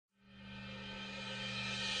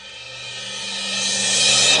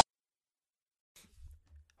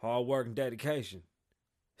Hard work and dedication.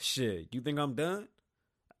 Shit, you think I'm done?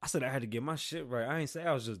 I said I had to get my shit right. I ain't say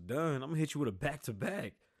I was just done. I'm gonna hit you with a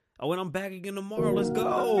back-to-back. Oh, and I'm back again tomorrow. Let's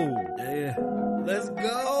go. Yeah. Let's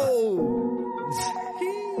go.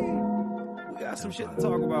 We got some shit to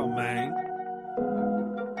talk about, man.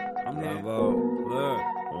 I'm here. Look.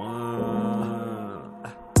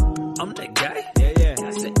 I'm that guy. Yeah. I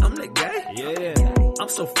said I'm that guy. Yeah. I'm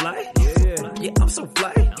so fly. Yeah. I'm so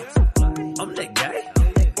fly. I'm that guy.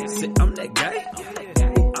 I said I'm that guy.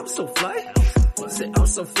 I'm so fly. I said I'm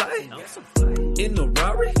so fly. In the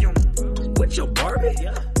Rari. With your Barbie.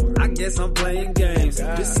 I guess I'm playing games.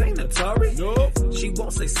 This ain't Atari. Nope. She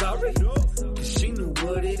won't say sorry. Cause she knew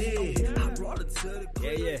what it is. I brought her to the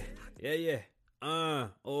crib. Yeah.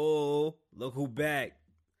 Look who back.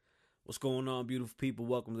 What's going on, beautiful people?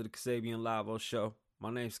 Welcome to the Kasabian Lavo Show. My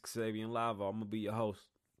name's Kasabian Lavo. I'm going to be your host.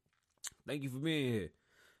 Thank you for being here.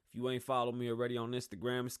 If you ain't followed me already on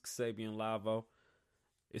Instagram, it's Kasabian Lavo.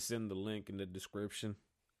 It's in the link in the description.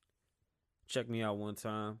 Check me out one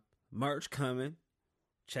time. Merch coming.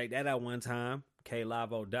 Check that out one time.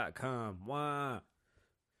 klavo.com. Wow.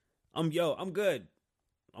 I'm good.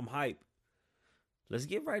 I'm hype. Let's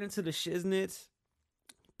get right into the shiznits.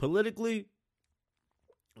 Politically,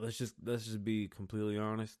 let's just be completely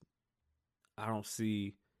honest. I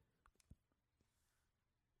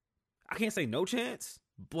can't say no chance,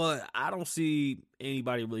 but I don't see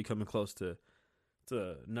anybody really coming close to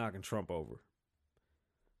knocking Trump over.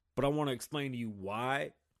 But I want to explain to you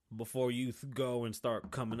why before you go and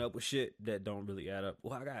start coming up with shit that don't really add up.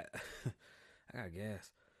 Well, I got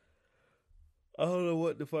gas. I don't know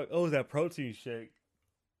what the fuck. Oh, that protein shake.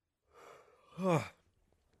 Damn,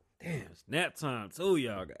 it's nap time too,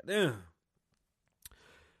 y'all. Goddamn.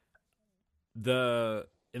 The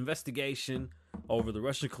investigation over the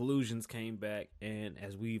Russian collusions came back, and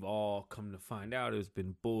as we've all come to find out, it's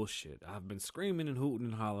been bullshit. I've been screaming and hooting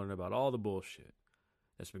and hollering about all the bullshit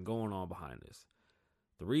that's been going on behind this.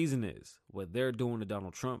 The reason is, what they're doing to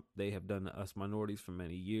Donald Trump, they have done to us minorities for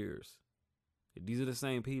many years. These are the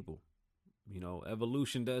same people. You know,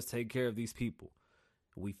 evolution does take care of these people.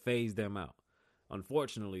 We phase them out.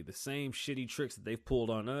 Unfortunately, the same shitty tricks that they've pulled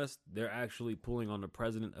on us, they're actually pulling on the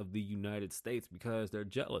president of the United States because they're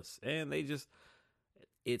jealous. And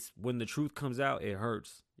it's when the truth comes out, it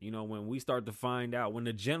hurts. You know, when we start to find out, when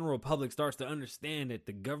the general public starts to understand that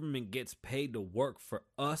the government gets paid to work for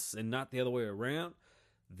us and not the other way around,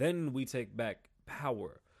 then we take back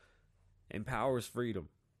power. And power is freedom.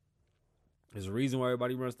 There's a reason why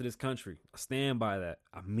everybody runs to this country. I stand by that.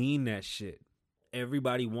 I mean that shit.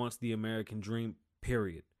 Everybody wants the American dream,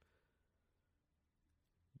 period.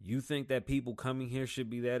 You think that people coming here should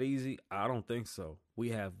be that easy? I don't think so. We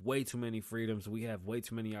have way too many freedoms. We have way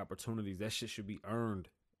too many opportunities. That shit should be earned.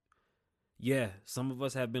 Yeah, some of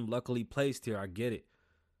us have been luckily placed here. I get it.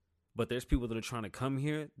 But there's people that are trying to come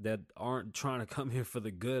here that aren't trying to come here for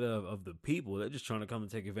the good of the people. They're just trying to come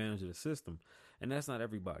and take advantage of the system. And that's not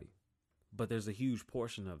everybody. But there's a huge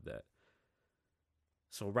portion of that.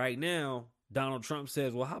 So right now, Donald Trump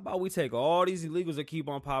says, well, how about we take all these illegals that keep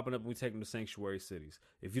on popping up and we take them to sanctuary cities?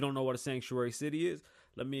 If you don't know what a sanctuary city is,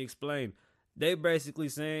 let me explain. They're basically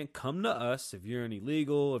saying, come to us if you're an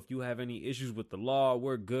illegal, if you have any issues with the law,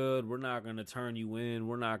 we're good. We're not going to turn you in.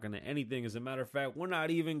 We're not going to anything. As a matter of fact, we're not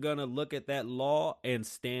even going to look at that law and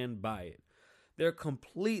stand by it. They're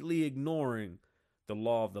completely ignoring the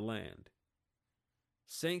law of the land.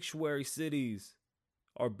 Sanctuary cities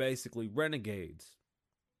are basically renegades.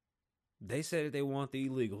 They said that they want the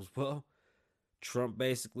illegals. Well, Trump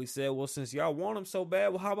basically said, well, since y'all want them so bad,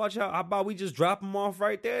 well, how about we just drop them off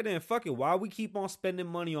right there then? Fuck it. Why we keep on spending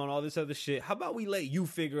money on all this other shit? How about we let you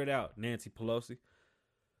figure it out, Nancy Pelosi?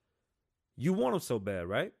 You want them so bad,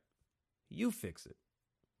 right? You fix it.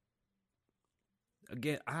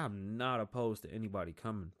 Again, I'm not opposed to anybody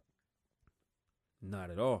coming.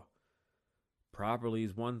 Not at all. Properly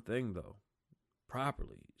is one thing, though.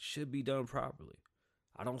 Properly. It should be done properly.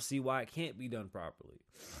 I don't see why it can't be done properly.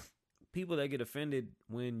 People that get offended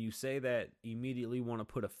when you say that immediately want to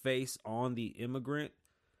put a face on the immigrant,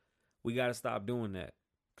 we got to stop doing that.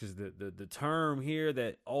 Because the term here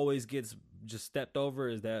that always gets just stepped over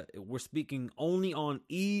is that we're speaking only on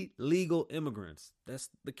illegal immigrants. That's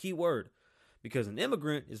the key word. Because an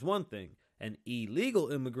immigrant is one thing. An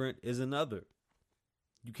illegal immigrant is another.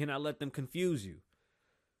 You cannot let them confuse you.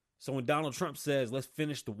 So when Donald Trump says, let's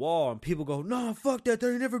finish the wall, and people go, no, fuck that,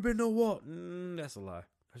 there ain't never been no wall. That's a lie.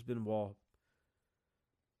 There's been a wall.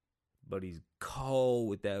 But he's cold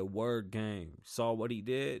with that word game. Saw what he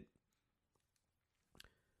did?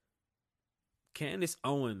 Candace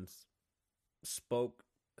Owens spoke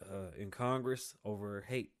in Congress over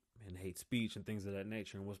hate and hate speech and things of that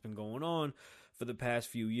nature, and what's been going on for the past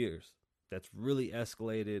few years. That's really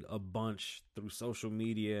escalated a bunch through social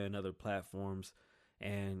media and other platforms.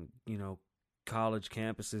 And, college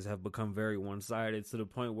campuses have become very one-sided to the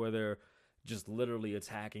point where they're just literally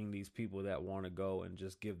attacking these people that want to go and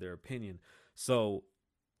just give their opinion. So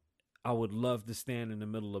I would love to stand in the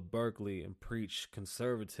middle of Berkeley and preach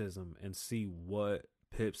conservatism and see what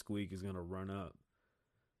pipsqueak is going to run up.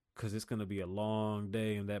 Because it's going to be a long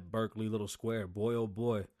day in that Berkeley little square. Boy, oh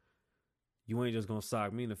boy. You ain't just going to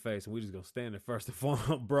sock me in the face and we just going to stand there first and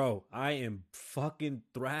foremost. Bro, I am fucking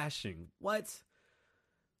thrashing. What?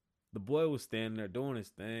 The boy was standing there doing his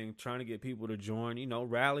thing, trying to get people to join,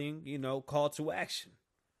 rallying, call to action.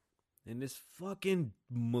 And this fucking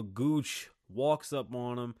magooch walks up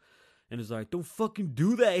on him and is like, don't fucking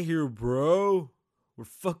do that here, bro. We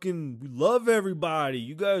love everybody.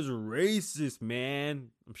 You guys are racist, man.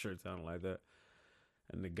 I'm sure it sounded like that.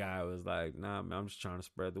 And the guy was like, nah, man, I'm just trying to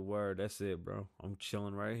spread the word. That's it, bro. I'm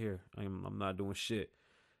chilling right here. I'm not doing shit.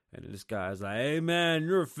 And this guy's like, hey, man,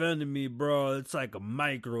 you're offending me, bro. It's like a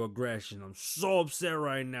microaggression. I'm so upset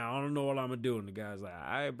right now. I don't know what I'm going to do. And the guy's like,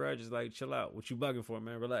 all right, bro, just like chill out. What you bugging for,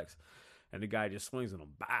 man? Relax. And the guy just swings on him.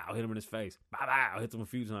 Bow, hit him in his face. Bow, bow, hits him a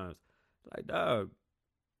few times. Like, dog,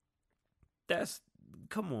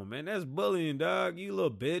 come on, man. That's bullying, dog. You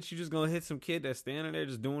little bitch. You just going to hit some kid that's standing there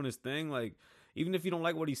just doing his thing. Like, even if you don't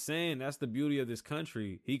like what he's saying, that's the beauty of this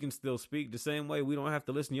country. He can still speak the same way. We don't have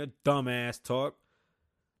to listen to your dumb ass talk.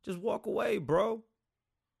 Just walk away, bro.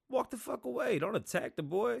 Walk the fuck away. Don't attack the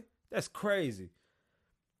boy. That's crazy.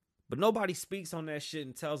 But nobody speaks on that shit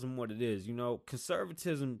and tells him what it is.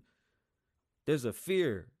 Conservatism, there's a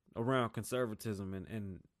fear around conservatism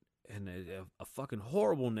and a fucking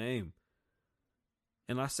horrible name.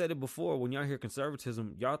 And I said it before, when y'all hear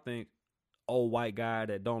conservatism, y'all think old white guy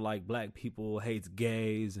that don't like black people, hates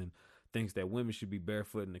gays, and thinks that women should be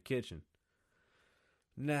barefoot in the kitchen.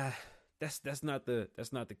 Nah. That's not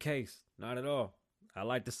the case. Not at all. I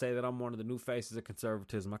like to say that I'm one of the new faces of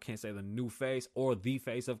conservatism. I can't say the new face or the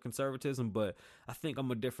face of conservatism, but I think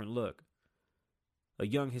I'm a different look. A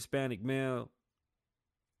young Hispanic male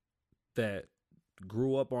that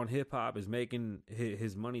grew up on hip hop, is making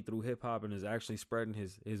his money through hip hop, and is actually spreading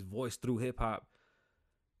his voice through hip hop,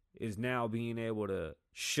 is now being able to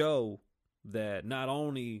show that not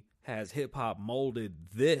only has hip hop molded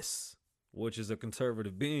this, which is a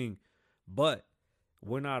conservative being, but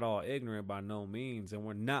we're not all ignorant by no means, and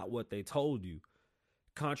we're not what they told you.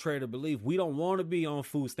 Contrary to belief, we don't want to be on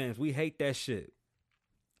food stamps. We hate that shit.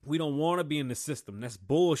 We don't want to be in the system. That's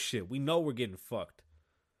bullshit. We know we're getting fucked,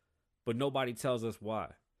 but nobody tells us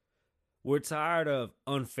why. We're tired of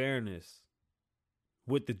unfairness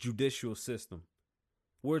with the judicial system.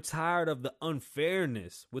 We're tired of the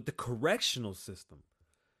unfairness with the correctional system.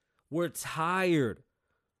 We're tired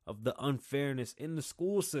of the unfairness in the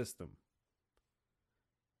school system.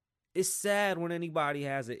 It's sad when anybody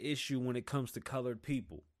has an issue when it comes to colored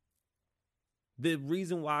people. The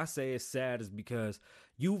reason why I say it's sad is because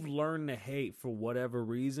you've learned to hate for whatever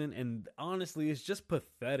reason, and honestly, it's just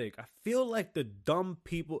pathetic. I feel like the dumb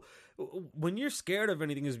people, when you're scared of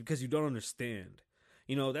anything, is because you don't understand.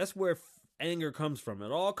 That's where anger comes from.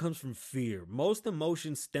 It all comes from fear. Most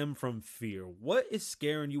emotions stem from fear. What is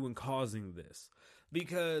scaring you and causing this?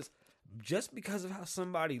 Because just because of how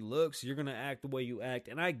somebody looks, you're going to act the way you act.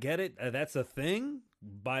 And I get it. That's a thing.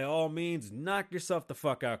 By all means, knock yourself the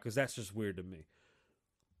fuck out, because that's just weird to me.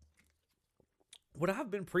 What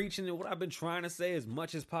I've been preaching and what I've been trying to say as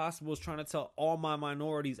much as possible is trying to tell all my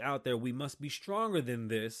minorities out there, we must be stronger than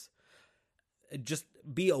this. Just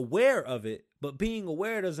be aware of it. But being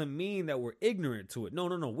aware doesn't mean that we're ignorant to it. No.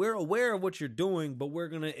 We're aware of what you're doing, but we're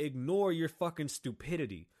going to ignore your fucking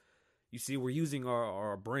stupidity. You see, we're using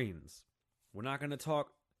our brains. We're not going to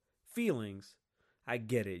talk feelings. I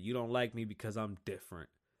get it. You don't like me because I'm different.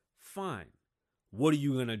 Fine. What are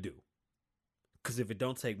you going to do? Because if it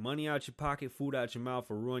don't take money out your pocket, food out your mouth,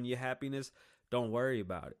 or ruin your happiness, don't worry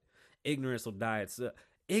about it. Ignorance will die itself.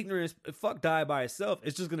 Ignorance, fuck die by itself.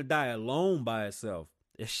 It's just going to die alone by itself.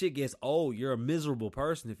 If shit gets old, you're a miserable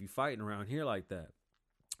person if you're fighting around here like that.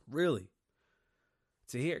 Really.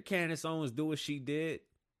 To hear Candace Owens do what she did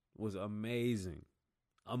was amazing.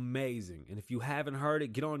 Amazing. And if you haven't heard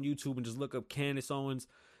it, get on YouTube and just look up Candace Owens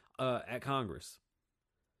at Congress.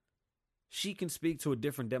 She can speak to a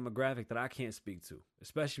different demographic that I can't speak to,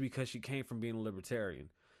 especially because she came from being a libertarian.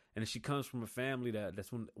 And she comes from a family that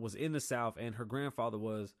was in the South, and her grandfather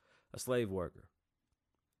was a slave worker.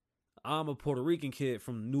 I'm a Puerto Rican kid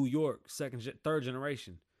from New York, third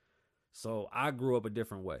generation. So I grew up a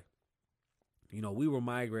different way. You know, we were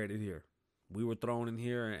migrated here. We were thrown in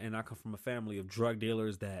here, and I come from a family of drug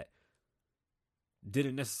dealers that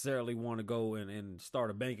didn't necessarily want to go and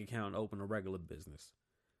start a bank account and open a regular business.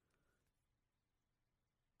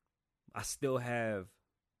 I still have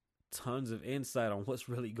tons of insight on what's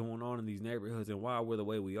really going on in these neighborhoods and why we're the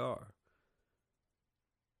way we are.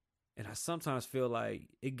 And I sometimes feel like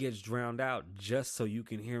it gets drowned out just so you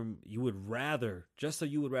can hear, you would rather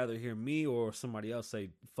hear me or somebody else say,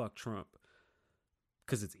 fuck Trump.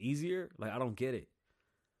 Because it's easier? Like, I don't get it.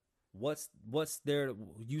 What's there?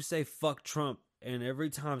 You say fuck Trump, and every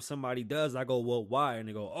time somebody does, I go, well, why? And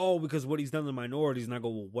they go, oh, because what he's done to minorities. And I go,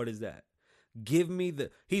 well, what is that? Give me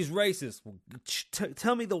he's racist.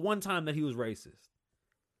 Tell me the one time that he was racist.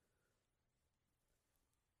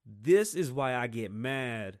 This is why I get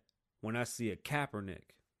mad when I see a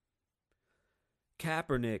Kaepernick.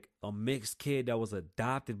 Kaepernick, a mixed kid that was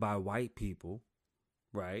adopted by white people,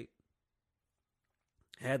 right?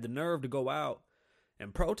 Had the nerve to go out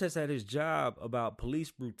and protest at his job about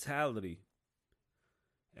police brutality.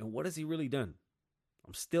 And what has he really done?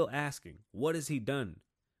 I'm still asking, what has he done?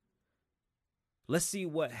 Let's see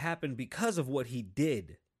what happened because of what he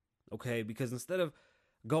did. Okay, because instead of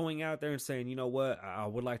going out there and saying, you know what, I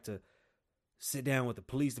would like to sit down with the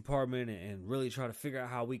police department and really try to figure out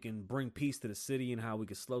how we can bring peace to the city and how we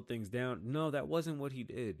can slow things down. No, that wasn't what he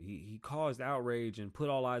did. He caused outrage and put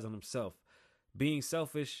all eyes on himself. Being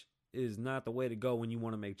selfish is not the way to go when you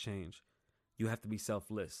want to make change. You have to be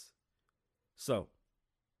selfless. So,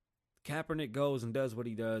 Kaepernick goes and does what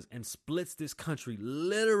he does and splits this country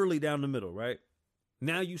literally down the middle, right?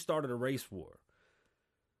 Now you started a race war.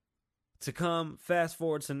 To come fast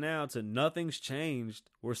forward to now to nothing's changed.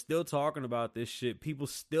 We're still talking about this shit. People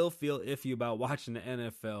still feel iffy about watching the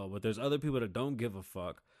NFL, but there's other people that don't give a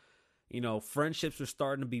fuck. You know, friendships are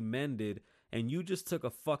starting to be mended, and you just took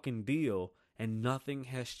a fucking deal, and nothing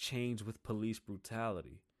has changed with police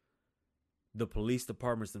brutality. The police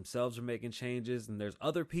departments themselves are making changes, and there's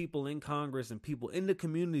other people in Congress and people in the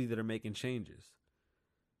community that are making changes.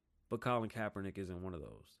 But Colin Kaepernick isn't one of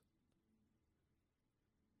those.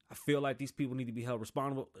 I feel like these people need to be held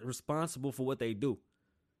responsible for what they do.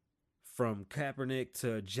 From Kaepernick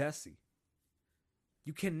to Jesse.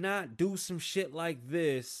 You cannot do some shit like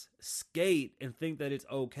this, skate, and think that it's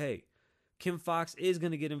okay. Kim Fox is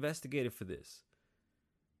going to get investigated for this.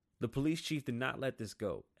 The police chief did not let this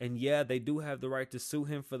go. And yeah, they do have the right to sue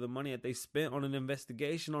him for the money that they spent on an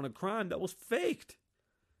investigation on a crime that was faked.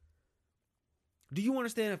 Do you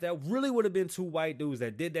understand if that really would have been two white dudes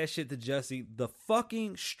that did that shit to Jesse, the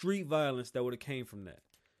fucking street violence that would have came from that?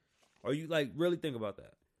 Or you like really think about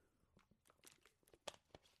that?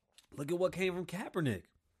 Look at what came from Kaepernick.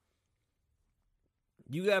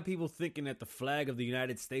 You got people thinking that the flag of the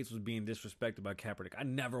United States was being disrespected by Kaepernick. I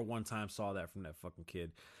never one time saw that from that fucking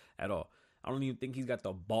kid at all. I don't even think he's got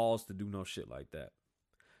the balls to do no shit like that.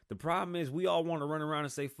 The problem is we all want to run around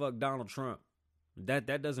and say fuck Donald Trump.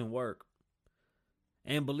 That doesn't work.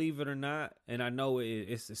 And believe it or not, and I know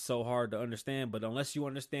it's so hard to understand, but unless you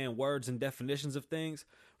understand words and definitions of things,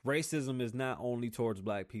 racism is not only towards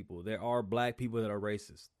black people. There are black people that are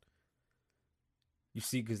racist. You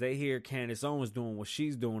see, because they hear Candace Owens doing what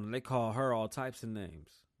she's doing, and they call her all types of names.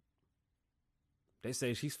 They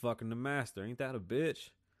say she's fucking the master. Ain't that a bitch?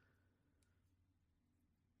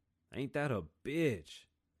 Ain't that a bitch?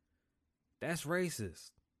 That's racist.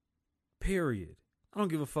 Period. I don't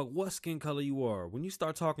give a fuck what skin color you are. When you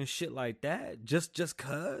start talking shit like that, just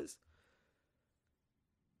cuz?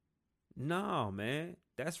 Nah, man.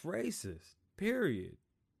 That's racist. Period.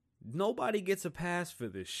 Nobody gets a pass for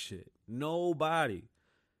this shit. Nobody.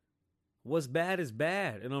 What's bad is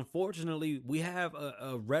bad. And unfortunately, we have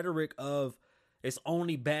a rhetoric of it's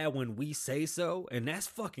only bad when we say so. And that's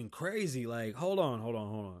fucking crazy. Like, hold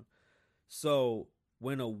on. So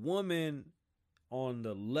when a woman on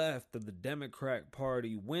the left of the Democrat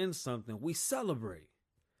Party wins something, we celebrate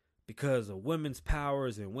because of women's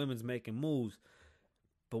powers and women's making moves.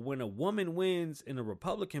 But when a woman wins in the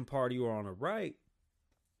Republican Party or on the right,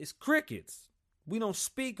 it's crickets. We don't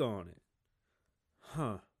speak on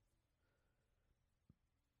it.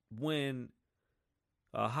 When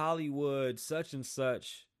a Hollywood such and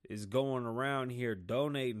such is going around here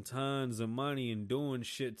donating tons of money and doing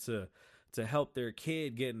shit to help their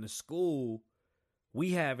kid get into school,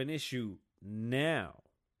 we have an issue now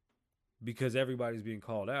because everybody's being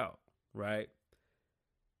called out, right?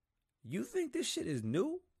 You think this shit is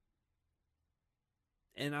new?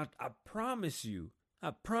 And I promise you,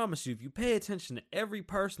 if you pay attention to every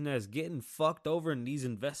person that's getting fucked over in these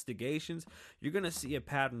investigations, you're going to see a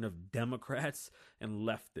pattern of Democrats and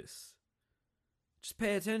leftists. Just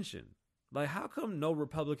pay attention. Like, how come no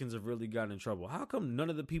Republicans have really gotten in trouble? How come none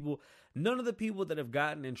of the people that have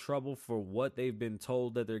gotten in trouble for what they've been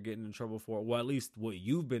told that they're getting in trouble for, well, at least what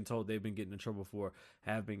you've been told they've been getting in trouble for,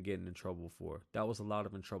 have been getting in trouble for? That was a lot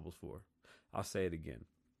of in troubles for. I'll say it again.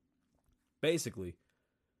 Basically,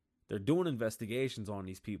 they're doing investigations on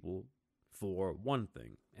these people for one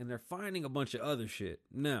thing, and they're finding a bunch of other shit.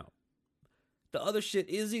 Now, the other shit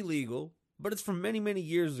is illegal, but it's from many, many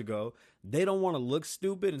years ago. They don't want to look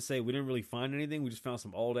stupid and say we didn't really find anything. We just found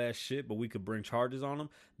some old ass shit, but we could bring charges on them.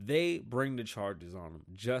 They bring the charges on them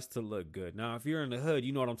just to look good. Now, if you're in the hood,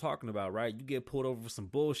 you know what I'm talking about, right? You get pulled over for some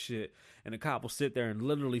bullshit, and the cop will sit there and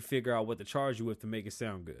literally figure out what to charge you with to make it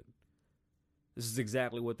sound good. This is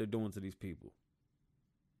exactly what they're doing to these people.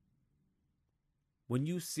 When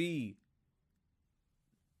you see,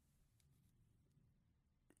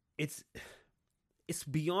 it's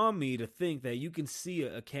beyond me to think that you can see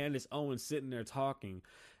a Candace Owens sitting there talking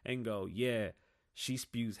and go, yeah, she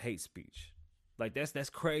spews hate speech. Like, that's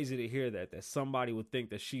crazy to hear that somebody would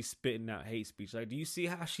think that she's spitting out hate speech. Like, do you see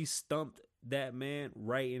how she stumped that man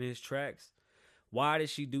right in his tracks? Why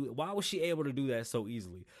was she able to do that so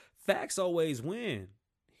easily? Facts always win.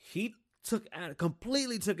 He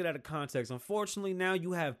completely took it out of context. Unfortunately, now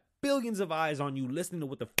you have billions of eyes on you listening to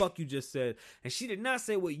what the fuck you just said, and she did not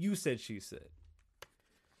say what you said she said.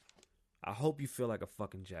 I hope you feel like a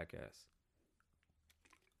fucking jackass.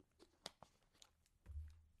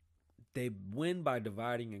 They win by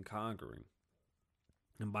dividing and conquering,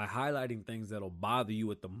 and by highlighting things that'll bother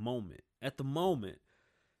you at the moment. At the moment,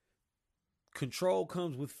 control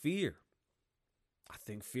comes with fear. I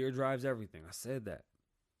think fear drives everything. I said that.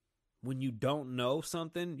 When you don't know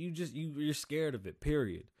something, you're scared of it,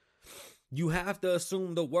 period. You have to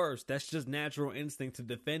assume the worst. That's just natural instinct. To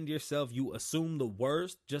defend yourself, you assume the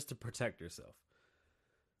worst just to protect yourself.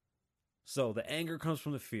 So the anger comes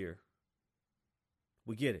from the fear.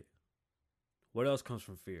 We get it. What else comes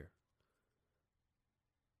from fear?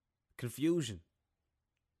 Confusion.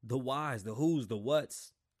 The whys, the whos, the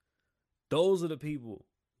whats. Those are the people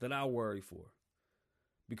that I worry for.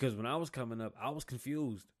 Because when I was coming up, I was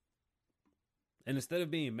confused. And instead of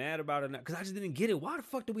being mad about it, because I just didn't get it. Why the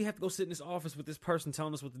fuck do we have to go sit in this office with this person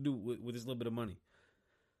telling us what to do with this little bit of money?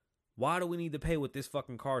 Why do we need to pay with this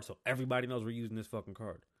fucking card so everybody knows we're using this fucking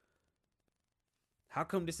card? How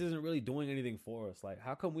come this isn't really doing anything for us? Like,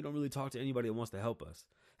 how come we don't really talk to anybody that wants to help us?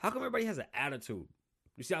 How come everybody has an attitude?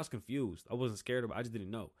 You see, I was confused. I wasn't scared of it. I just didn't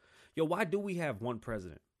know. Yo, why do we have one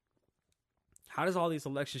president? How does all this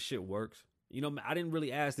election shit work? You know, I didn't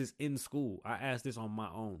really ask this in school. I asked this on my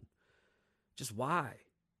own. Just why?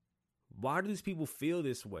 Why do these people feel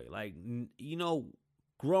this way? Like, you know,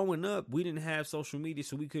 growing up, we didn't have social media,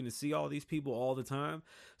 so we couldn't see all these people all the time.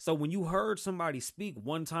 So when you heard somebody speak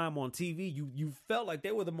one time on TV, you felt like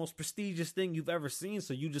they were the most prestigious thing you've ever seen,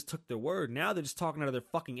 so you just took their word. Now they're just talking out of their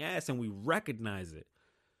fucking ass, and we recognize it.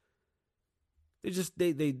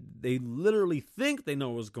 They literally think they know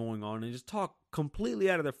what's going on and just talk completely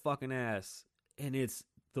out of their fucking ass. And it's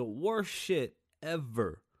the worst shit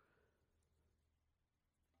ever.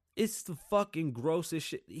 It's the fucking grossest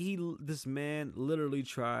shit. This man literally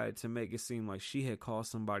tried to make it seem like she had called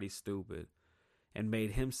somebody stupid and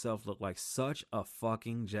made himself look like such a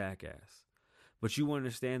fucking jackass. But you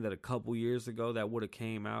understand that a couple years ago that would have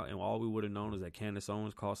came out and all we would have known is that Candace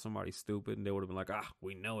Owens called somebody stupid and they would have been like,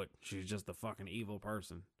 we know it. She's just a fucking evil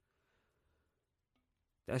person.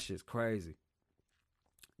 That shit's crazy.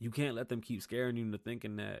 You can't let them keep scaring you into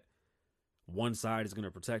thinking that one side is going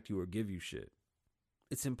to protect you or give you shit.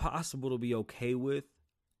 It's impossible to be okay with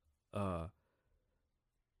not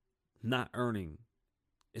earning.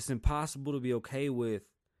 It's impossible to be okay with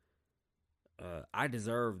I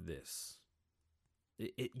deserve this.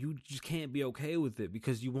 You just can't be okay with it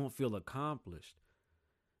because you won't feel accomplished.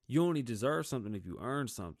 You only deserve something if you earn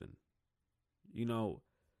something. You know,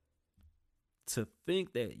 to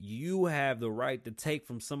think that you have the right to take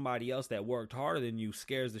from somebody else that worked harder than you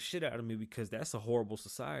scares the shit out of me because that's a horrible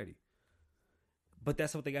society. But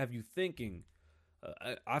that's what they have you thinking.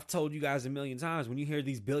 I've told you guys a million times when you hear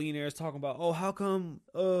these billionaires talking about, oh, how come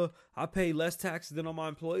I pay less taxes than all my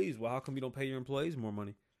employees? Well, how come you don't pay your employees more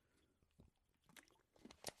money?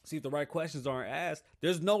 See, if the right questions aren't asked,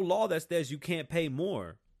 there's no law that says you can't pay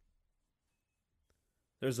more.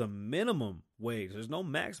 There's a minimum wage. There's no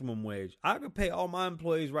maximum wage. I could pay all my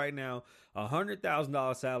employees right now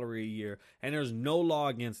 $100,000 salary a year, and there's no law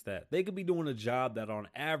against that. They could be doing a job that on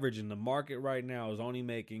average in the market right now is only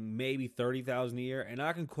making maybe $30,000 a year, and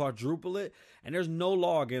I can quadruple it, and there's no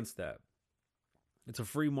law against that. It's a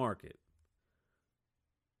free market.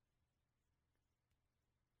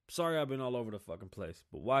 Sorry I've been all over the fucking place.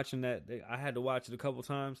 But watching that, I had to watch it a couple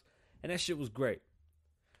times, and that shit was great.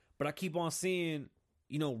 But I keep on seeing,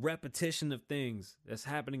 repetition of things that's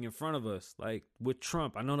happening in front of us. Like with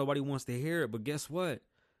Trump, I know nobody wants to hear it, but guess what?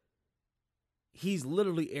 He's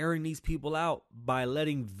literally airing these people out by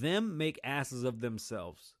letting them make asses of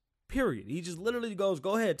themselves. Period. He just literally goes,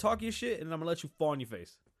 go ahead, talk your shit, and I'm going to let you fall on your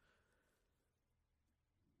face.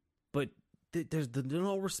 But there's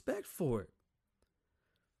no respect for it.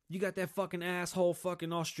 You got that fucking asshole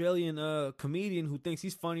fucking Australian comedian who thinks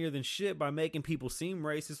he's funnier than shit by making people seem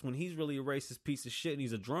racist when he's really a racist piece of shit and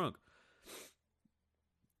he's a drunk.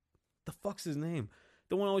 The fuck's his name?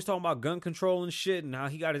 The one always talking about gun control and shit and how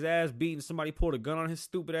he got his ass beat and somebody pulled a gun on his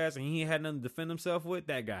stupid ass and he ain't had nothing to defend himself with?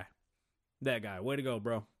 That guy. Way to go,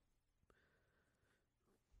 bro.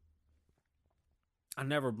 I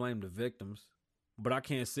never blame the victims, but I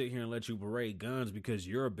can't sit here and let you parade guns because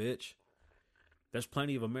you're a bitch. There's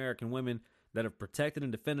plenty of American women that have protected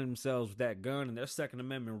and defended themselves with that gun and their Second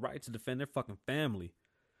Amendment right to defend their fucking family.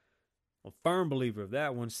 I'm a firm believer of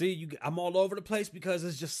that one. See, I'm all over the place because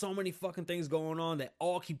there's just so many fucking things going on that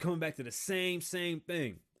all keep coming back to the same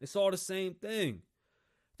thing. It's all the same thing.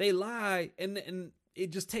 They lie and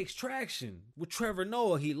it just takes traction. With Trevor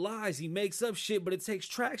Noah, he lies, he makes up shit, but it takes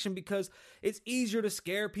traction because it's easier to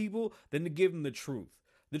scare people than to give them the truth.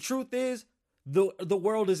 The truth is, the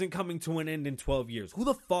world isn't coming to an end in 12 years. Who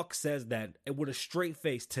the fuck says that with a straight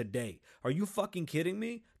face today? Are you fucking kidding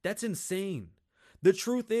me? That's insane. The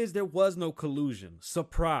truth is there was no collusion.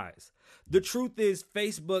 Surprise. The truth is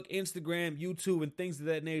Facebook, Instagram, YouTube, and things of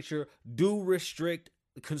that nature do restrict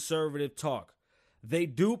conservative talk. They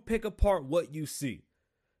do pick apart what you see.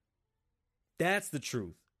 That's the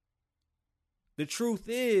truth. The truth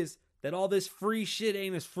is that all this free shit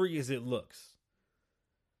ain't as free as it looks.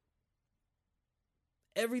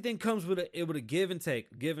 Everything comes with a give and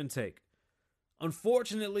take.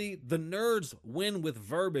 Unfortunately, the nerds win with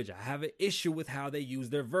verbiage. I have an issue with how they use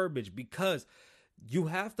their verbiage because you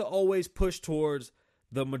have to always push towards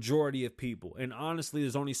the majority of people. And honestly,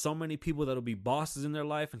 there's only so many people that'll be bosses in their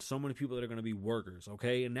life and so many people that are going to be workers,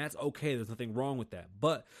 okay? And that's okay. There's nothing wrong with that.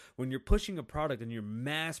 But when you're pushing a product and you're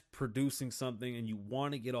mass producing something and you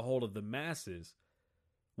want to get a hold of the masses,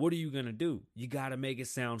 what are you going to do? You got to make it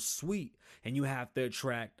sound sweet and you have to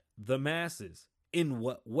attract the masses. In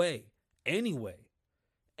what way? Any way.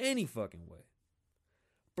 Any fucking way.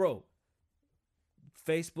 Bro,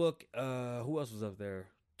 Facebook, who else was up there?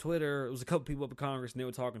 Twitter, it was a couple people up in Congress and they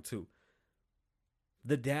were talking too.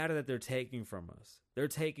 The data that they're taking from us. They're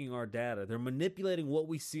taking our data. They're manipulating what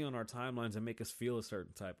we see on our timelines and make us feel a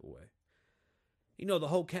certain type of way. The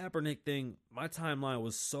whole Kaepernick thing, my timeline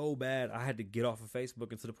was so bad, I had to get off of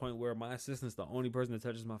Facebook, and to the point where my assistant's the only person that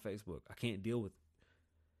touches my Facebook. I can't deal with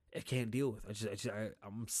it.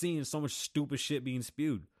 I'm seeing so much stupid shit being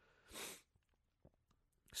spewed.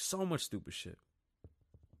 So much stupid shit.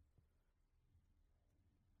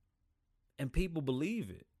 And people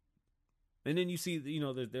believe it. And then you see,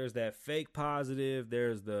 there's that fake positive,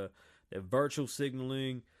 there's that virtual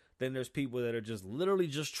signaling. Then there's people that are just literally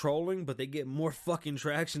just trolling, but they get more fucking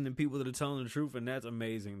traction than people that are telling the truth. And that's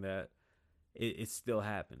amazing that it still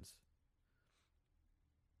happens.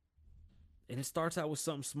 And it starts out with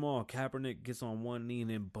something small. Kaepernick gets on one knee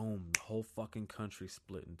and then boom, the whole fucking country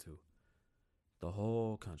split in two. The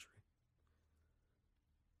whole country.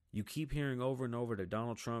 You keep hearing over and over that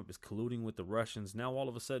Donald Trump is colluding with the Russians. Now all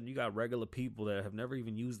of a sudden you got regular people that have never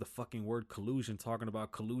even used the fucking word collusion talking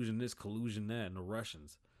about collusion this, collusion that, and the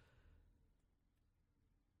Russians.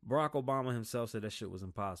 Barack Obama himself said that shit was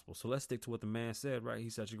impossible. So let's stick to what the man said, right?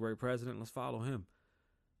 He's such a great president. Let's follow him.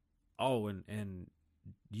 Oh, and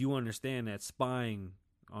you understand that spying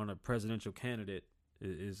on a presidential candidate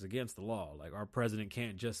is against the law. Like, our president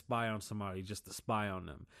can't just spy on somebody just to spy on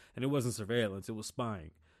them. And it wasn't surveillance, it was spying.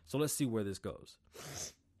 So let's see where this goes.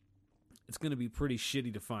 It's going to be pretty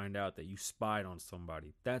shitty to find out that you spied on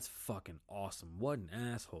somebody. That's fucking awesome. What an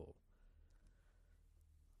asshole.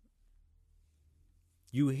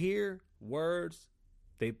 You hear words,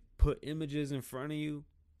 they put images in front of you.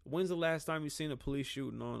 When's the last time you seen a police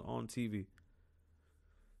shooting on TV?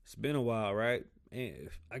 It's been a while, right? And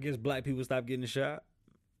I guess black people stopped getting shot.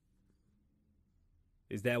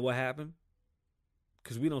 Is that what happened?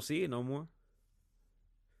 Because we don't see it no more.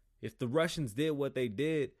 If the Russians did what they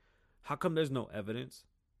did, how come there's no evidence?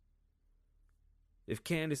 If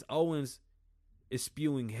Candace Owens is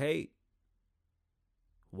spewing hate,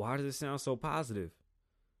 why does it sound so positive?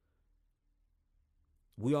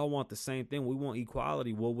 We all want the same thing. We want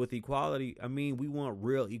equality. Well, with equality, I mean, we want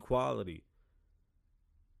real equality.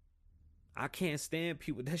 I can't stand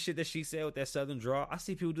people. That shit that she said with that southern drawl, I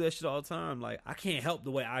see people do that shit all the time. Like, I can't help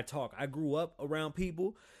the way I talk. I grew up around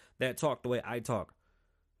people that talk the way I talk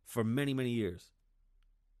for many, many years.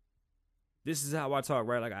 This is how I talk,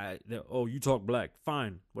 right? Like, oh, you talk black.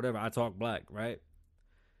 Fine. Whatever. I talk black, right?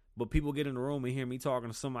 But people get in the room and hear me talking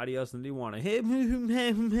to somebody else and they want to hit.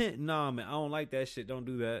 Nah, man, I don't like that shit. Don't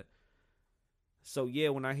do that. So, yeah,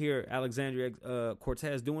 when I hear Alexandria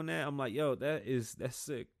Cortez doing that, I'm like, yo, that's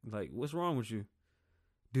sick. Like, what's wrong with you?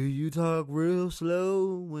 Do you talk real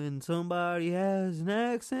slow when somebody has an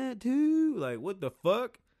accent too? Like, what the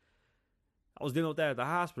fuck? I was dealing with that at the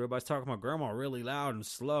hospital. Everybody's talking to my grandma really loud and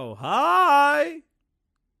slow. Hi!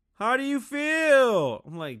 How do you feel?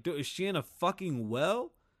 I'm like, dude, is she in a fucking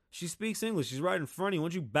well? She speaks English. She's right in front of you. Why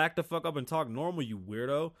don't you back the fuck up and talk normal, you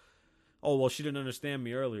weirdo? Oh, well, she didn't understand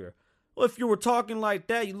me earlier. Well, if you were talking like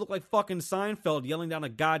that, you look like fucking Seinfeld yelling down a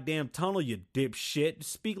goddamn tunnel, you dipshit.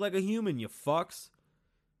 Speak like a human, you fucks.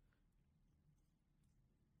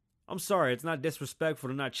 I'm sorry, it's not disrespectful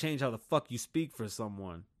to not change how the fuck you speak for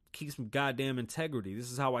someone. Keep some goddamn integrity.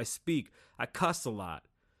 This is how I speak. I cuss a lot.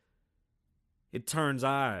 It turns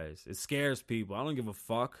eyes. It scares people. I don't give a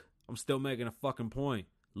fuck. I'm still making a fucking point.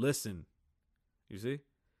 Listen. You see?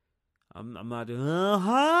 I'm not doing,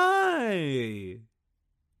 hi.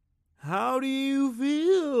 How do you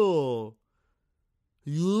feel?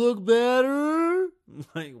 You look better?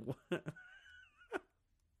 Like, what?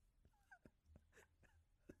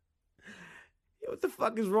 What the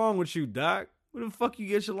fuck is wrong with you, Doc? Where the fuck you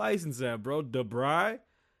get your license at, bro? DeBry?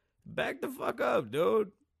 Back the fuck up,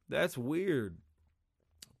 dude. That's weird.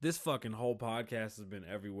 This fucking whole podcast has been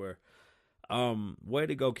everywhere. Way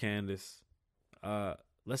to go, Candace.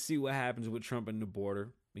 Let's see what happens with Trump and the border.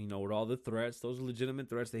 You know, with all the threats, those are legitimate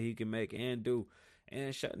threats that he can make and do.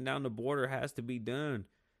 And shutting down the border has to be done.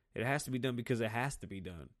 It has to be done because it has to be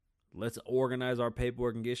done. Let's organize our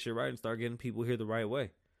paperwork and get shit right and start getting people here the right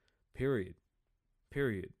way. Period.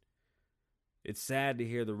 It's sad to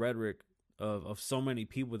hear the rhetoric of so many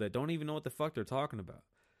people that don't even know what the fuck they're talking about.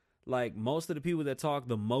 Like, most of the people that talk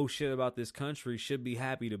the most shit about this country should be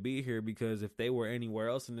happy to be here, because if they were anywhere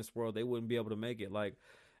else in this world, they wouldn't be able to make it. Like,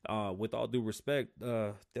 with all due respect,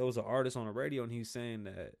 there was an artist on the radio and he's saying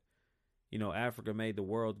that, you know, Africa made the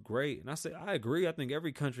world great. And I say, I agree. I think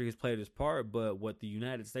every country has played its part, but what the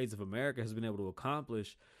United States of America has been able to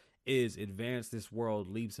accomplish is advance this world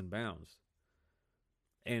leaps and bounds.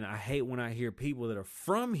 And I hate when I hear people that are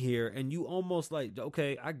from here and you almost like,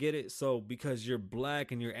 okay, I get it. So because you're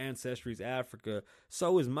black and your ancestry is Africa,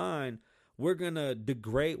 so is mine. We're going to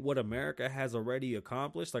degrade what America has already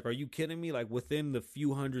accomplished. Like, are you kidding me? Like, within the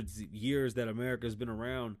few hundreds years that America has been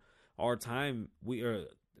around, our time, we are a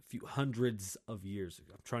few hundreds of years.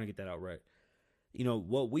 I'm trying to get that out right. You know,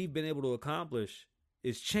 what we've been able to accomplish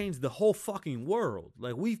is change the whole fucking world.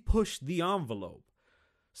 Like, we've pushed the envelope.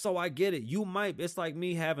 So I get it. It's like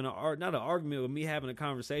me having not an argument, but me having a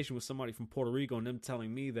conversation with somebody from Puerto Rico and them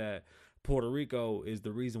telling me that Puerto Rico is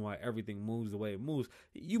the reason why everything moves the way it moves.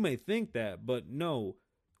 You may think that, but no,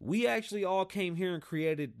 we actually all came here and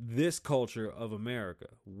created this culture of America.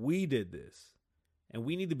 We did this, and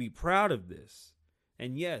we need to be proud of this.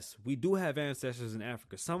 And yes, we do have ancestors in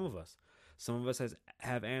Africa. Some of us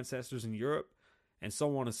have ancestors in Europe, and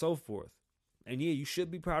so on and so forth. And yeah, you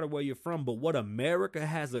should be proud of where you're from, but what America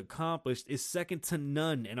has accomplished is second to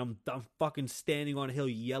none. And I'm fucking standing on a hill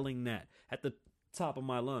yelling that at the top of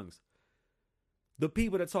my lungs. The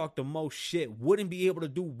people that talk the most shit wouldn't be able to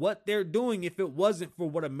do what they're doing if it wasn't for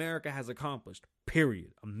what America has accomplished.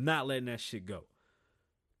 Period. I'm not letting that shit go.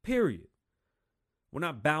 Period. We're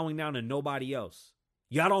not bowing down to nobody else.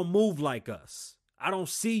 Y'all don't move like us. I don't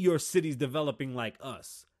see your cities developing like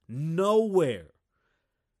us. Nowhere.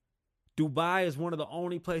 Dubai is one of the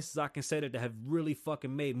only places I can say that have really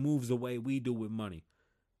fucking made moves the way we do with money.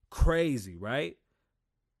 Crazy, right?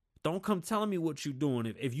 Don't come telling me what you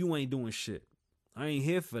doing if you ain't doing shit. I ain't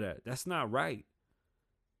here for that. That's not right.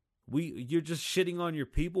 You're just shitting on your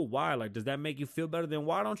people. Why? Like, does that make you feel better? Then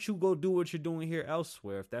why don't you go do what you're doing here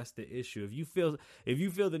elsewhere if that's the issue? If you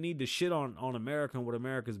feel the need to shit on America and what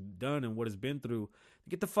America's done and what it's been through,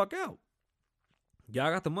 get the fuck out.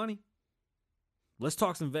 Y'all got the money. Let's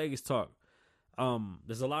talk some Vegas talk.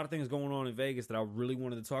 There's a lot of things going on in Vegas that I really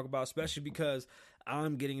wanted to talk about, especially because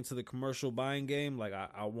I'm getting into the commercial buying game. Like,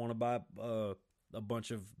 I want to buy a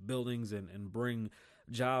bunch of buildings and bring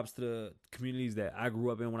jobs to the communities that I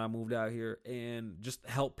grew up in when I moved out here, and just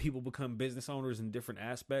help people become business owners in different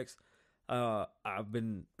aspects. I've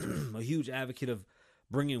been a huge advocate of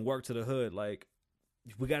bringing work to the hood. Like,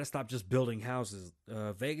 we got to stop just building houses.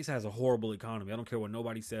 Vegas has a horrible economy. I don't care what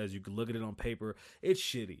nobody says. You can look at it on paper. It's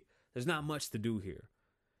shitty. There's not much to do here.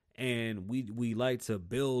 And we like to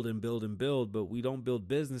build and build and build, but we don't build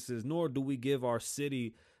businesses, nor do we give our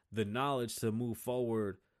city the knowledge to move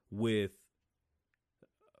forward with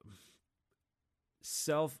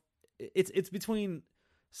it's between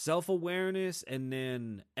self-awareness and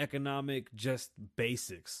then economic just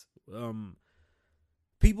basics.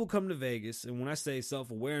 People come to Vegas, and when I say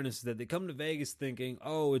self-awareness, is that they come to Vegas thinking,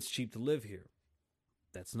 oh, it's cheap to live here.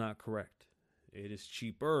 That's not correct. It is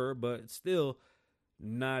cheaper, but it's still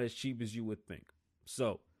not as cheap as you would think.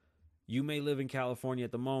 So you may live in California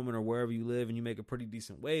at the moment or wherever you live and you make a pretty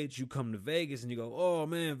decent wage. You come to Vegas and you go, oh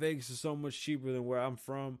man, Vegas is so much cheaper than where I'm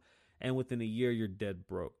from. And within a year, you're dead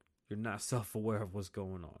broke. You're not self-aware of what's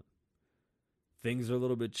going on. Things are a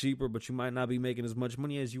little bit cheaper, but you might not be making as much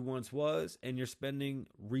money as you once was, and you're spending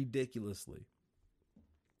ridiculously.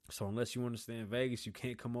 So unless you understand Vegas, you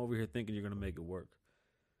can't come over here thinking you're going to make it work.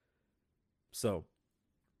 So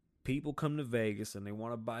people come to Vegas and they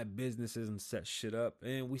want to buy businesses and set shit up,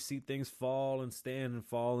 and we see things fall and stand and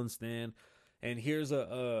fall and stand. And here's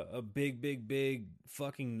a big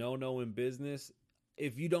fucking no-no in business.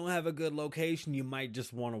 If you don't have a good location, you might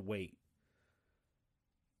just want to wait.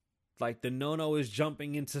 Like, the no-no is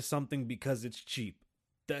jumping into something because it's cheap.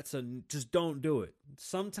 Just don't do it.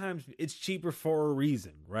 Sometimes it's cheaper for a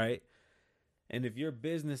reason, right? And if your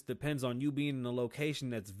business depends on you being in a location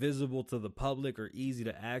that's visible to the public or easy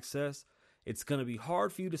to access, it's going to be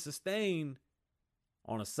hard for you to sustain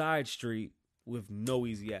on a side street with no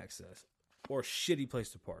easy access or a shitty place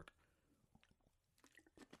to park.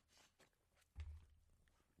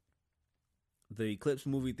 The Eclipse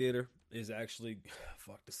movie theater is actually,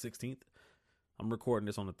 the 16th. I'm recording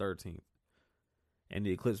this on the 13th. And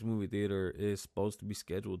the Eclipse movie theater is supposed to be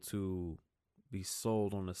scheduled to be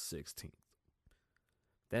sold on the 16th.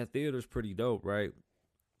 That theater's pretty dope, right?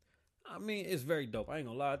 I mean, it's very dope. I ain't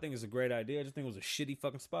gonna lie. I think it's a great idea. I just think it was a shitty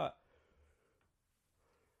fucking spot.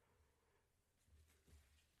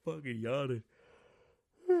 Fucking yawning.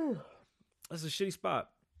 That's a shitty spot.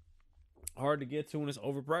 Hard to get to, and it's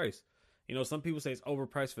overpriced. You know, some people say it's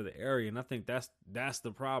overpriced for the area, and I think that's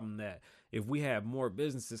the problem, that if we have more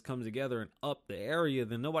businesses come together and up the area,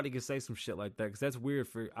 then nobody can say some shit like that, because that's weird.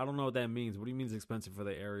 I don't know what that means. What do you mean it's expensive for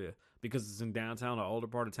the area? Because it's in downtown, the older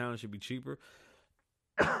part of town, it should be cheaper?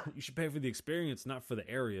 You should pay for the experience, not for the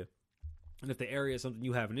area. And if the area is something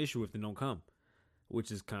you have an issue with, then don't come, which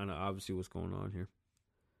is kind of obviously what's going on here.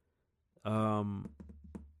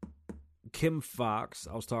 Kim Fox,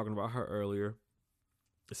 I was talking about her earlier.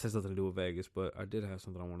 This has nothing to do with Vegas, but I did have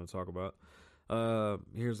something I want to talk about.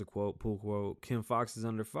 Here's a quote, pull quote. Kim Fox is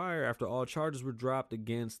under fire after all charges were dropped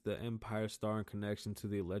against the Empire star in connection to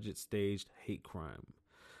the alleged staged hate crime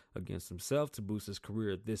against himself to boost his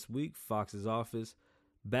career. This week, Fox's office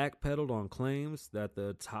backpedaled on claims that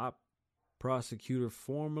the top prosecutor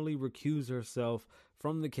formally recused herself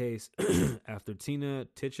from the case after Tina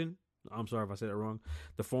Titchen, I'm sorry if I said it wrong,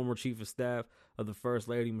 the former chief of staff of the First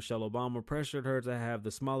Lady, Michelle Obama, pressured her to have the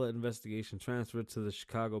Smollett investigation transferred to the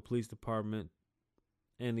Chicago Police Department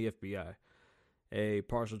and the FBI. A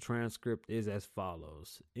partial transcript is as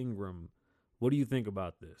follows. Ingram, what do you think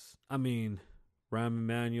about this? I mean, Rahm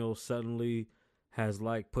Emanuel suddenly has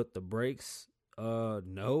put the brakes.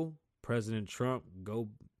 No. President Trump, go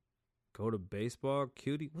to baseball,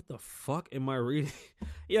 cutie. What the fuck am I reading?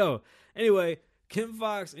 Yo, anyway, Kim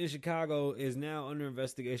Fox in Chicago is now under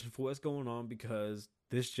investigation for what's going on, because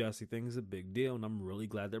this Jussie thing is a big deal, and I'm really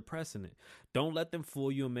glad they're pressing it. Don't let them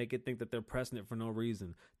fool you and make it think that they're pressing it for no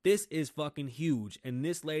reason. This is fucking huge, and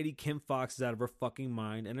this lady, Kim Fox, is out of her fucking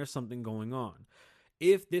mind, and there's something going on.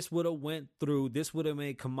 If this would have went through, this would have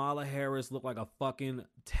made Kamala Harris look like a fucking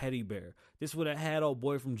teddy bear. This would have had old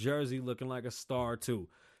boy from Jersey looking like a star too,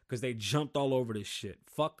 because they jumped all over this shit.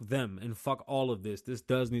 Fuck them and fuck all of this. This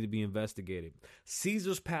does need to be investigated.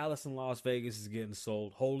 Caesar's Palace in Las Vegas is getting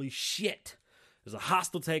sold. Holy shit. There's a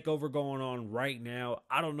hostile takeover going on right now.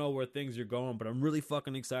 I don't know where things are going, but I'm really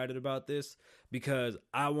fucking excited about this because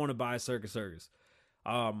I want to buy Circus Circus.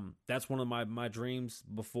 That's one of my dreams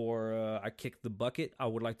before I kick the bucket. I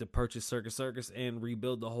would like to purchase Circus Circus and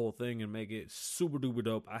rebuild the whole thing and make it super duper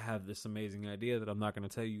dope. I have this amazing idea that I'm not going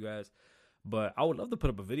to tell you guys, but I would love to put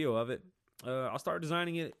up a video of it. I'll start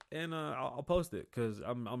designing it and I'll post it because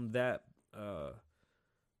I'm that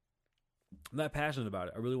passionate about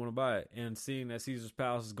it. I really want to buy it, and seeing that Caesar's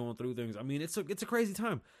Palace is going through things. I mean, it's a crazy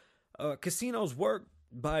time. Casinos work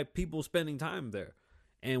by people spending time there,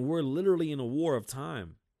 and we're literally in a war of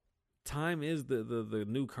time. Time is the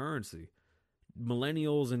new currency.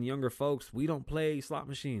 millennials and younger folks, we don't play slot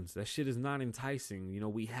machines. That shit is not enticing. You know,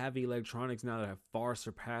 we have electronics now that have far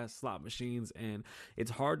surpassed slot machines, and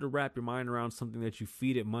it's hard to wrap your mind around something that you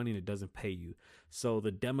feed it money and it doesn't pay you. So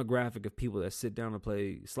the demographic of people that sit down and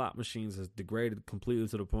play slot machines has degraded completely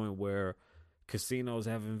to the point where casinos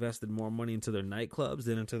have invested more money into their nightclubs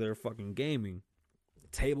than into their fucking gaming.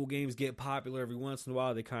 Table games get popular every once in a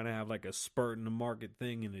while. They kind of have like a spurt in the market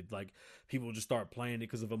thing, and it like people just start playing it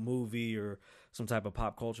because of a movie or some type of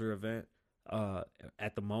pop culture event.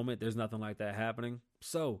 At the moment, there's nothing like that happening.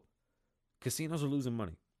 So casinos are losing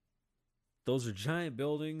money. Those are giant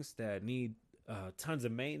buildings that need tons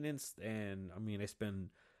of maintenance, and I mean they spend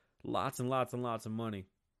lots and lots and lots of money.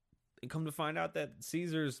 And come to find out that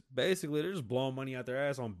Caesars, basically they're just blowing money out their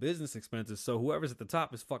ass on business expenses. So whoever's at the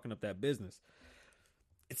top is fucking up that business.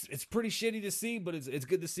 It's pretty shitty to see, but it's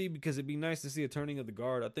good to see because it'd be nice to see a turning of the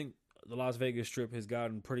guard. I think the Las Vegas Strip has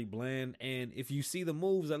gotten pretty bland, and if you see the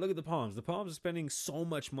moves, like look at the Palms. The Palms are spending so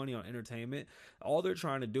much money on entertainment. All they're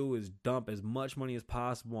trying to do is dump as much money as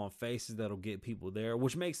possible on faces that'll get people there,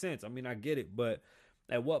 which makes sense. I mean, I get it, but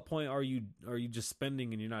at what point are you just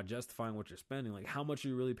spending and you're not justifying what you're spending? Like, how much are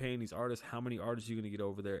you really paying these artists? How many artists are you going to get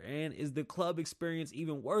over there? And is the club experience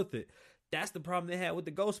even worth it? That's the problem they had with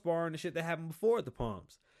the Ghost Bar and the shit that happened before at the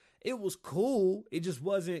Palms. It was cool. It just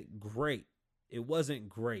wasn't great. It wasn't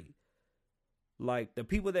great. Like, the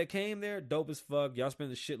people that came there, dope as fuck. Y'all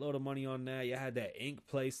spent a shitload of money on that. Y'all had that ink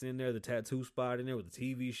place in there, the tattoo spot in there with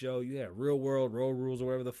the TV show. You had Real World, Road Rules, or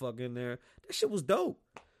whatever the fuck in there. That shit was dope.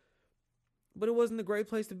 But it wasn't a great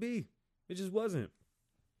place to be. It just wasn't.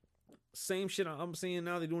 Same shit I'm seeing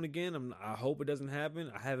now they're doing again. I hope it doesn't happen.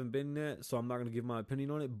 I haven't been there, so I'm not going to give my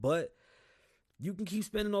opinion on it. But you can keep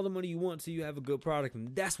spending all the money you want until you have a good product.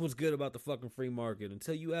 And that's what's good about the fucking free market.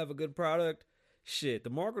 Until you have a good product, shit, the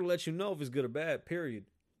market will let you know if it's good or bad, period.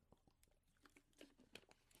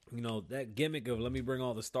 You know, that gimmick of let me bring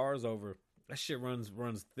all the stars over, that shit runs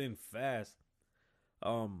thin fast.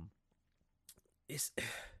 When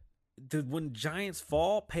giants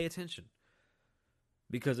fall, pay attention.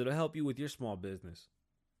 Because it'll help you with your small business.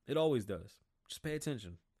 It always does. Just pay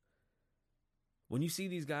attention. When you see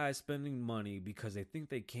these guys spending money because they think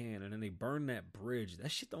they can and then they burn that bridge,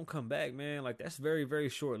 that shit don't come back, man. Like, that's very, very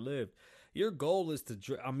short-lived. Your goal is to,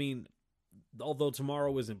 although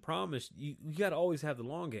tomorrow isn't promised, you got to always have the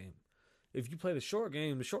long game. If you play the short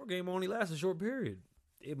game only lasts a short period.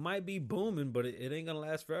 It might be booming, but it ain't going to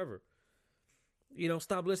last forever. You know,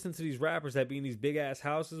 stop listening to these rappers that be in these big-ass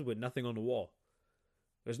houses with nothing on the wall.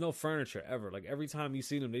 There's no furniture ever. Like, every time you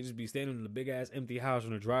see them, they just be standing in a big-ass empty house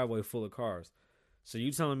in a driveway full of cars. So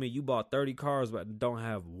you telling me you bought 30 cars but don't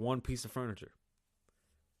have one piece of furniture?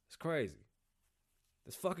 It's crazy.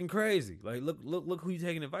 It's fucking crazy. Like, look who you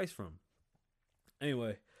taking advice from.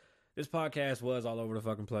 Anyway, this podcast was all over the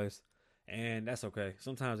fucking place, and that's okay.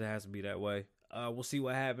 Sometimes it has to be that way. We'll see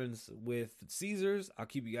what happens with Caesars. I'll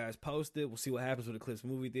keep you guys posted. We'll see what happens with Eclipse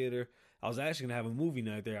Movie Theater. I was actually going to have a movie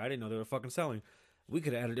night there. I didn't know they were fucking selling. We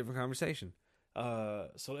could have had a different conversation.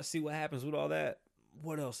 So let's see what happens with all that.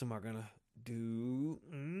 What else am I going to do?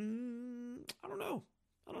 I don't know.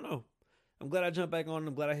 I'm glad I jumped back on.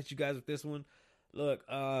 I'm glad I hit you guys with this one. Look,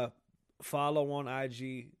 follow on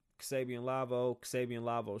IG, Kasabian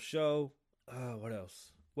Lavo Show. What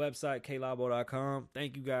else? Website, klavo.com.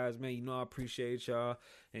 Thank you guys, man. You know I appreciate y'all.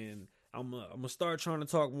 And I'm going to start trying to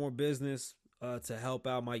talk more business to help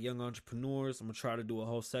out my young entrepreneurs. I'm going to try to do a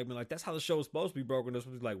whole segment. Like, that's how the show is supposed to be broken. It's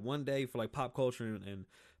supposed to be like one day for like pop culture and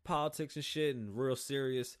politics and shit and real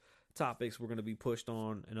serious topics we're going to be pushed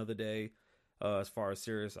on. Another day, as far as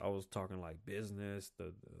serious, I was talking like business,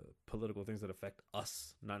 the political things that affect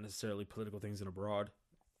us, not necessarily political things in abroad,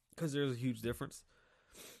 because there's a huge difference.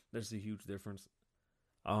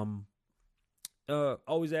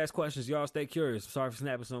 Always ask questions, y'all. Stay curious. Sorry for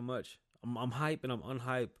snapping so much. I'm hype and I'm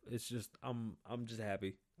unhype. It's just I'm just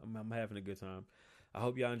happy. I'm having a good time. I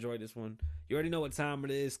hope y'all enjoyed this one. You already know what time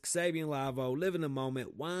it is. Kasabian Lavo, live in the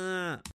moment. Why?